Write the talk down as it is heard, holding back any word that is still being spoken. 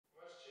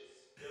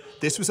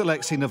This was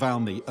Alexei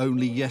Navalny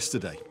only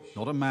yesterday,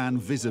 not a man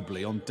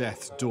visibly on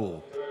death's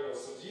door.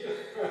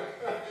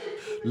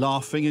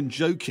 Laughing and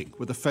joking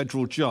with a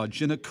federal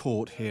judge in a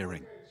court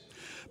hearing.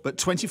 But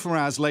 24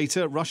 hours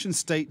later, Russian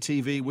state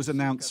TV was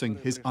announcing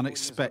his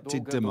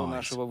unexpected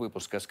demise.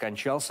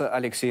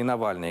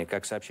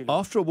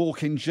 After a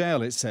walk in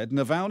jail, it said,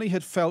 Navalny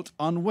had felt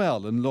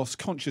unwell and lost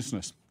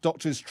consciousness.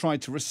 Doctors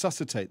tried to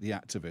resuscitate the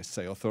activist,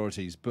 say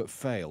authorities, but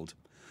failed.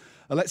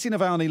 Alexei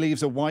Navalny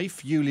leaves a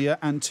wife, Yulia,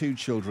 and 2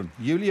 children.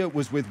 Yulia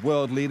was with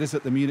world leaders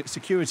at the Munich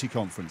Security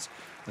Conference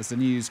as the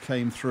news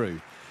came through,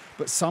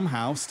 but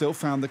somehow still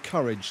found the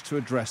courage to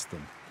address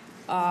them.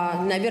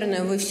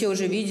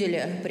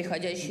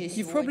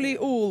 You've probably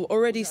all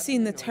already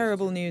seen the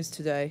terrible news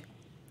today.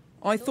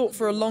 I thought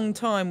for a long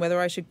time whether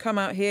I should come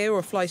out here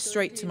or fly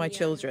straight to my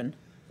children.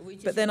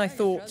 But then I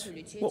thought,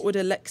 what would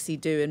Alexei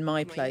do in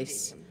my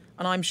place?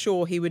 And I'm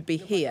sure he would be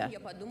here.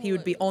 He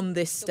would be on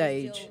this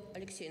stage.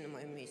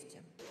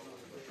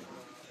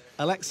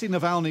 Alexei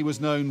Navalny was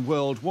known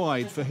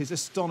worldwide for his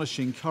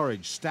astonishing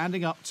courage,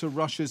 standing up to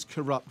Russia's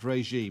corrupt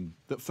regime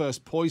that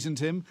first poisoned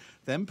him,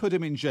 then put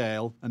him in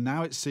jail, and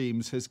now it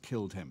seems has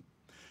killed him.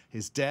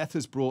 His death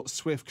has brought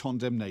swift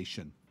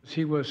condemnation.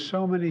 He was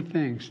so many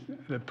things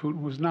that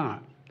Putin was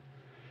not.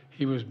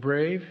 He was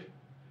brave,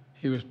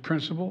 he was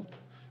principled,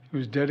 he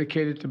was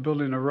dedicated to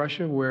building a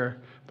Russia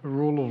where the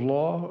rule of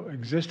law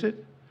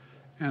existed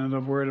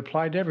and where it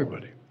applied to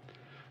everybody.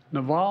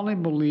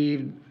 Navalny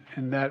believed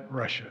in that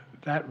Russia.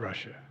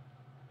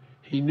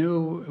 He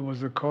knew it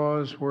was a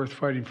cause worth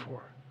fighting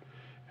for,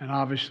 and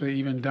obviously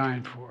even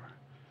dying for.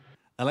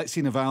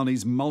 Alexei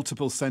Navalny's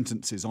multiple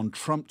sentences on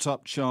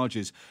trumped-up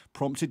charges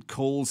prompted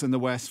calls in the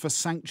West for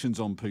sanctions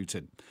on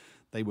Putin.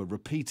 They were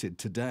repeated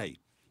today.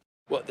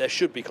 Well, there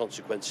should be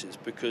consequences,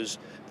 because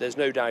there's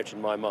no doubt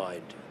in my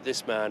mind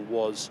this man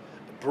was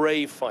a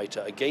brave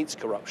fighter against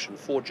corruption,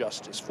 for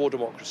justice, for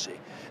democracy,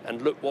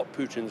 and look what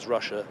Putin's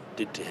Russia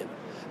did to him.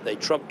 They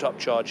trumped up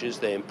charges,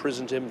 they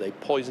imprisoned him, they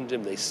poisoned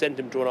him, they sent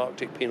him to an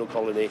Arctic penal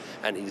colony,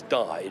 and he's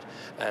died.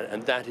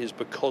 And that is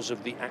because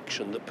of the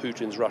action that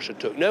Putin's Russia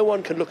took. No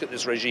one can look at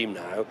this regime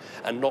now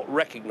and not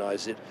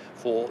recognize it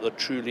for the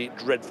truly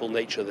dreadful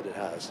nature that it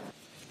has.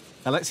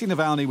 Alexei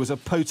Navalny was a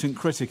potent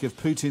critic of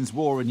Putin's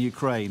war in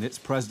Ukraine. Its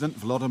President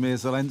Vladimir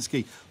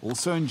Zelensky,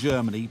 also in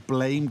Germany,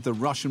 blamed the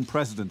Russian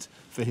president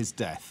for his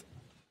death.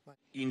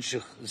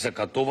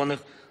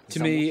 To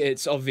me,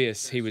 it's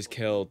obvious he was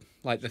killed,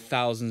 like the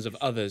thousands of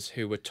others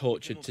who were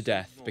tortured to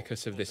death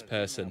because of this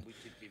person.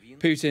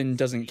 Putin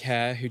doesn't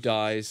care who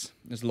dies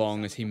as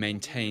long as he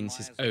maintains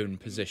his own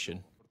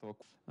position.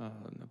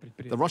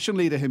 The Russian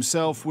leader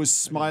himself was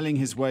smiling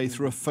his way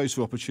through a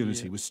photo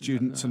opportunity with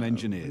students and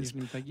engineers.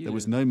 There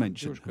was no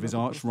mention of his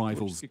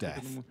arch-rival's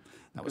death.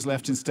 That was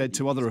left instead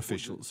to other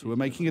officials who were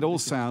making it all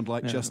sound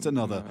like just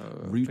another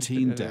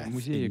routine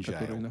death in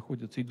jail.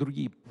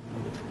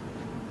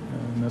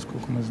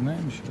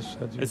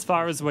 As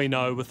far as we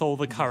know, with all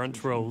the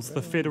current rules,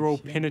 the Federal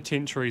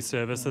Penitentiary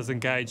Service is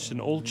engaged in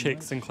all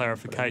checks and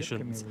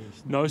clarifications.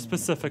 No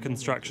specific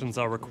instructions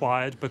are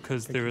required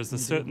because there is a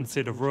certain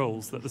set of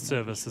rules that the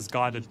service is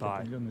guided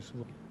by.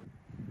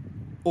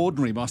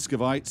 Ordinary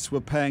Muscovites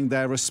were paying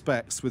their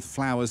respects with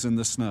flowers in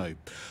the snow.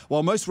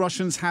 While most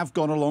Russians have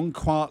gone along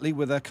quietly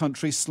with their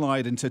country's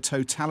slide into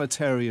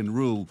totalitarian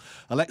rule,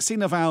 Alexei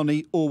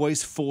Navalny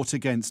always fought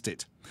against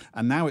it,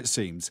 and now it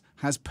seems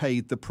has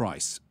paid the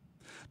price.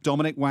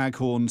 Dominic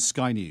Waghorn,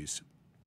 Sky News.